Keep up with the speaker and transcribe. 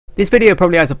This video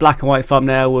probably has a black and white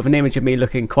thumbnail with an image of me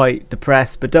looking quite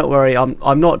depressed, but don't worry,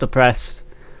 I'm not depressed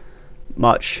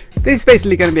much. This is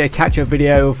basically going to be a catch-up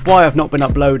video of why I've not been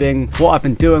uploading, what I've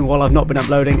been doing while I've not been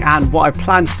uploading, and what I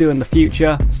plan to do in the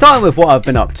future. Starting with what I've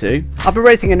been up to. I've been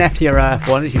racing an FTR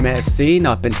F1, as you may have seen.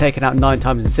 I've been taken out 9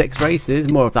 times in 6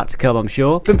 races, more of that to come I'm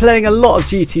sure. Been playing a lot of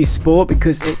GT Sport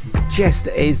because it just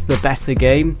is the better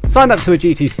game. Signed up to a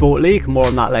GT Sport League, more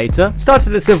on that later.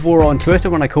 Started a civil war on Twitter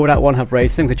when I called out One Hub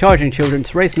Racing for charging children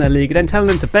to race in their league and then telling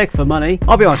them to beg for money.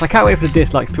 I'll be honest, I can't wait for the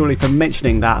dislikes purely for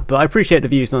mentioning that, but I appreciate the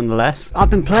views nonetheless.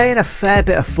 I've been playing a fair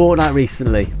bit of Fortnite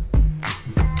recently.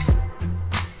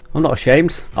 I'm not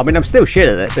ashamed. I mean, I'm still shit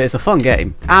at it, but it's a fun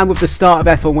game. And with the start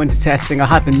of F1 winter testing, I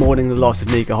have been mourning the loss of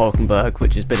Nico Hulkenberg,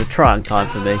 which has been a trying time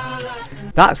for me.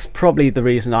 That's probably the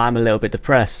reason I'm a little bit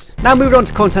depressed. Now moving on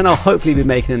to content I'll hopefully be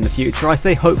making in the future. I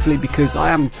say hopefully because I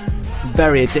am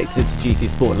very addicted to GT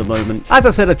Sport at the moment. As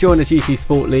I said, I've joined the GT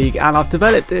Sport League and I've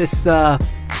developed this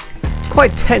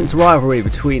quite tense rivalry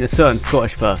between a certain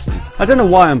Scottish person. I don't know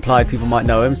why I'm implied people might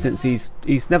know him since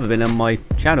he's never been on my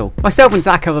channel. Myself and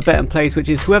Zach have a bet in place, which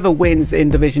is whoever wins in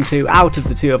Division 2 out of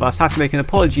the two of us has to make an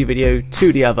apology video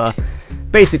to the other,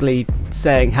 basically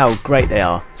saying how great they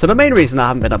are. So the main reason I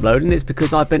haven't been uploading is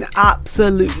because I've been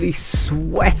absolutely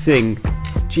sweating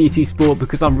GT Sport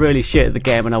because I'm really shit at the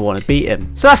game and I want to beat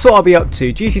him. So that's what I'll be up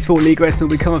to. GT Sport League Racing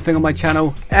will become a thing on my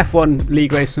channel. F1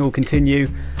 League Racing will continue.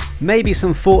 Maybe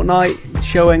some Fortnite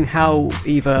showing how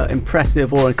either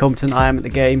impressive or incompetent I am at the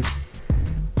game.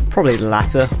 Probably the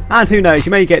latter. And who knows,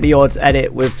 you may get the odd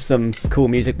edit with some cool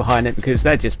music behind it because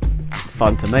they're just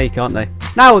fun to make, aren't they?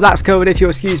 Now that's covered, if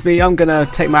you'll excuse me, I'm going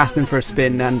to take my Aston for a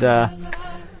spin and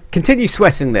continue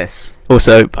sweating this.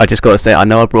 Also, I just got to say, I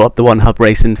know I brought up the One Hub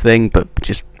Racing thing, but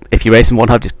just if you're racing One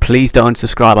Hub, just please don't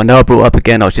unsubscribe. I know I brought it up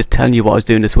again, I was just telling you what I was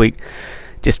doing this week.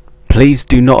 Just please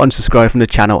do not unsubscribe from the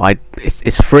channel.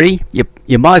 It's free.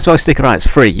 You might as well stick around. It's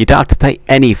free. You don't have to pay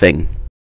anything.